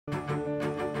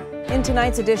On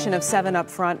tonight's edition of 7 Up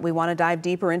Front, we want to dive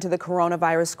deeper into the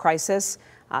coronavirus crisis.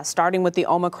 Starting with the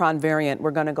Omicron variant,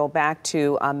 we're going to go back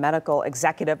to a medical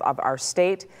executive of our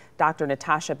state, Dr.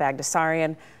 Natasha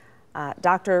Bagdasarian.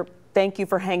 Doctor, thank you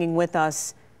for hanging with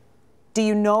us. Do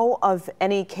you know of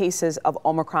any cases of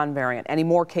Omicron variant, any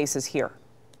more cases here?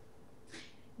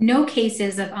 No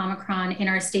cases of Omicron in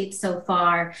our state so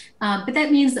far, but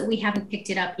that means that we haven't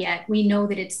picked it up yet. We know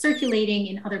that it's circulating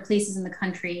in other places in the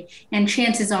country, and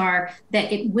chances are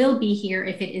that it will be here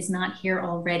if it is not here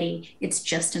already. It's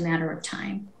just a matter of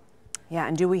time. Yeah,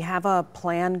 and do we have a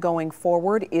plan going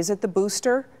forward? Is it the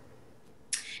booster?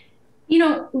 You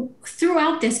know,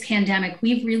 throughout this pandemic,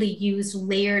 we've really used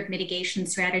layered mitigation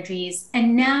strategies.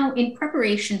 And now, in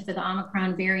preparation for the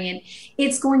Omicron variant,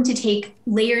 it's going to take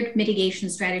layered mitigation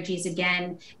strategies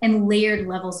again and layered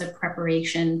levels of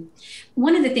preparation.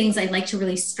 One of the things I'd like to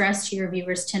really stress to your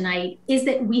viewers tonight is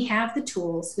that we have the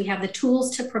tools. We have the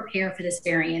tools to prepare for this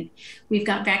variant. We've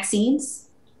got vaccines.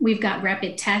 We've got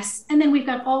rapid tests, and then we've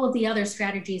got all of the other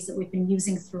strategies that we've been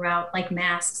using throughout, like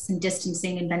masks and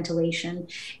distancing and ventilation.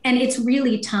 And it's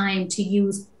really time to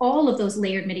use all of those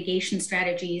layered mitigation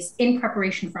strategies in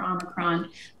preparation for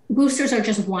Omicron. Boosters are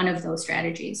just one of those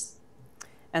strategies.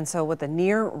 And so with the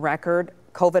near record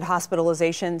COVID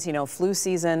hospitalizations, flu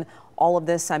season, all of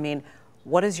this, I mean,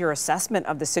 what is your assessment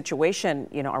of the situation?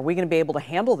 Are we going to be able to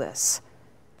handle this?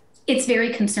 It's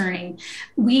very concerning.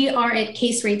 We are at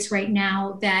case rates right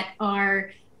now that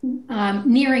are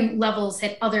nearing levels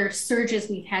at other surges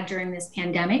we've had during this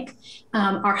pandemic.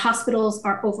 Our hospitals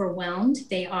are overwhelmed.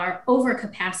 They are over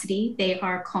capacity. They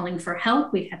are calling for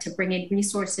help. We've had to bring in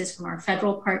resources from our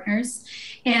federal partners.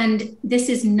 And this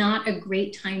is not a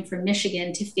great time for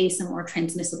Michigan to face a more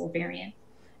transmissible variant.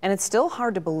 And it's still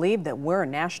hard to believe that we're a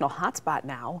national hotspot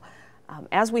now.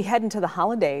 As we head into the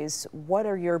holidays, what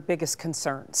are your biggest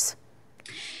concerns?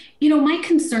 My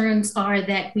concerns are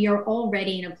that we are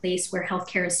already in a place where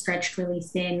healthcare is stretched really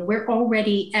thin. We're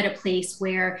already at a place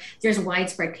where there's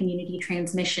widespread community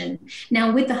transmission.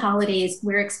 Now, with the holidays,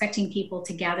 we're expecting people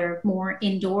to gather more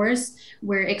indoors.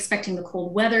 We're expecting the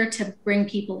cold weather to bring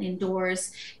people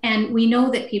indoors. And we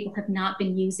know that people have not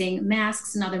been using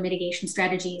masks and other mitigation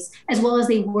strategies as well as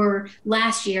they were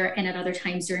last year and at other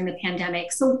times during the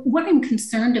pandemic. So what I'm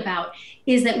concerned about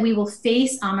is that we will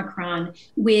face Omicron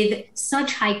with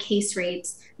such high case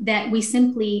rates that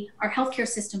our healthcare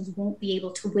systems won't be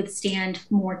able to withstand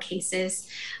more cases.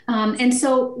 And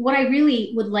so what I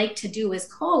really would like to do is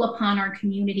call upon our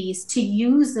communities to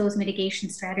use those mitigation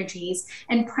strategies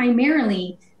and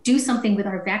primarily do something with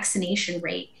our vaccination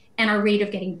rate and our rate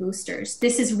of getting boosters.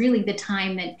 This is really the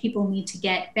time that people need to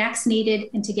get vaccinated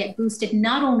and to get boosted,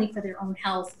 not only for their own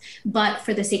health, but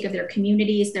for the sake of their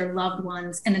communities, their loved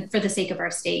ones, and for the sake of our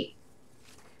state.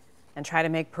 And try to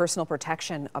make personal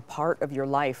protection a part of your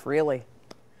life, really.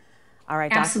 All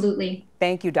right, absolutely.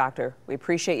 Thank you, Doctor. We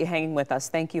appreciate you hanging with us.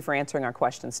 Thank you for answering our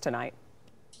questions tonight.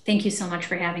 Thank you so much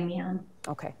for having me on.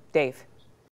 Okay, Dave.